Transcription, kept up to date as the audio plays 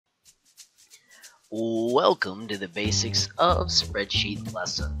Welcome to the basics of spreadsheet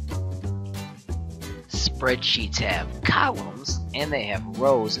lesson. Spreadsheets have columns and they have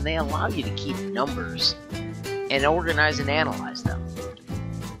rows, and they allow you to keep numbers and organize and analyze them.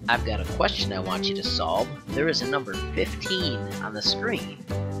 I've got a question I want you to solve. There is a number 15 on the screen.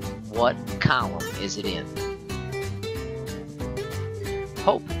 What column is it in?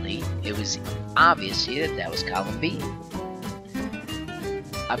 Hopefully it was obvious to you that that was column B.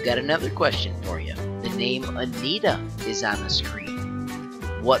 I've got another question for you. The name Anita is on the screen.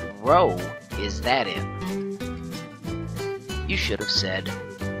 What row is that in? You should have said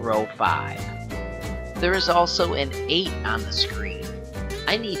row 5. There is also an 8 on the screen.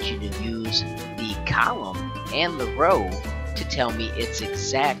 I need you to use the column and the row to tell me its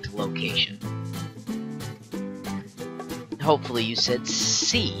exact location. Hopefully you said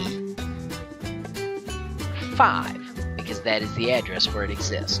C5, because that is the address where it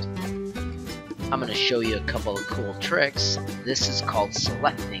exists. I'm going to show you a couple of cool tricks. This is called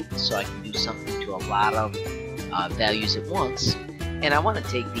selecting, so I can do something to a lot of values at once. And I want to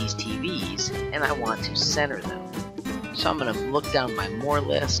take these TVs and I want to center them. So I'm going to look down my more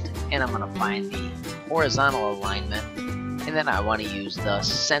list and I'm going to find the horizontal alignment, and then I want to use the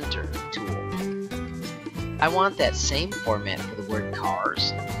center tool. I want that same format for the word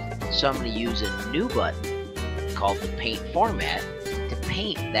cars, so I'm going to use a new button called the paint format to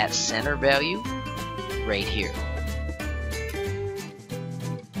paint that center value right here.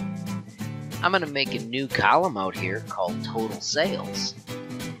 I'm going to make a new column out here called total sales,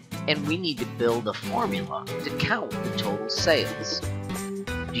 and we need to build a formula to count the total sales.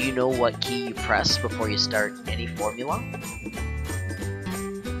 Do you know what key you press before you start any formula?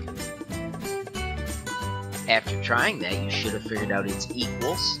 After trying that, you should have figured out its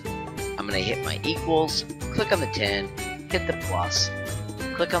equals. I'm going to hit my equals, click on the 10, hit the plus,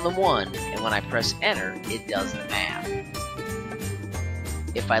 click on the 1, and when I press enter, it does the math.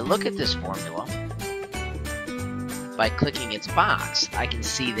 If I look at this formula, by clicking its box, I can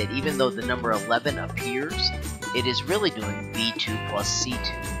see that even though the number 11 appears, it is really doing B2 plus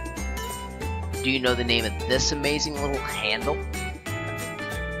C2. Do you know the name of this amazing little handle?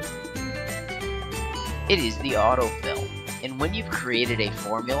 It is the Autofill. And when you've created a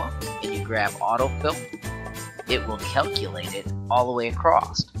formula and you grab Autofill, it will calculate it all the way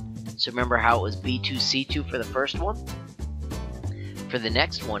across. So remember how it was B2, C2 for the first one? For the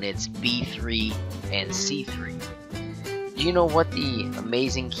next one, it's B3 and C3. Do you know what the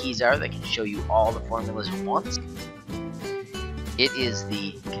amazing keys are that can show you all the formulas at once? It is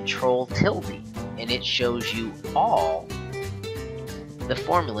the Control tilde, and it shows you all the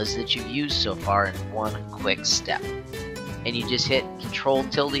formulas that you've used so far in one quick step. And you just hit Control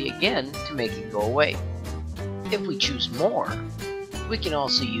tilde again to make it go away. If we choose more, we can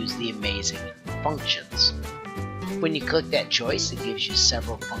also use the amazing functions. When you click that choice, it gives you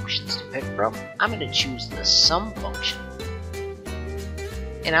several functions to pick from. I'm going to choose the sum function,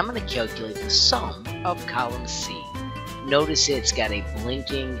 and I'm going to calculate the sum of column C. Notice it's got a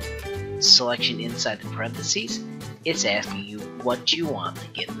blinking selection inside the parentheses. It's asking you what you want to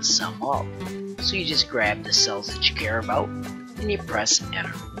get the sum of. So you just grab the cells that you care about and you press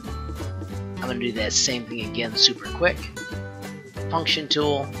enter. I'm going to do that same thing again super quick. Function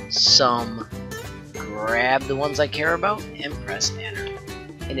tool, sum, grab the ones I care about and press enter.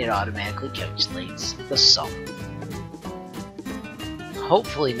 And it automatically calculates the sum.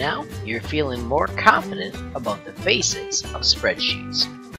 Hopefully now you're feeling more confident about the basics of spreadsheets.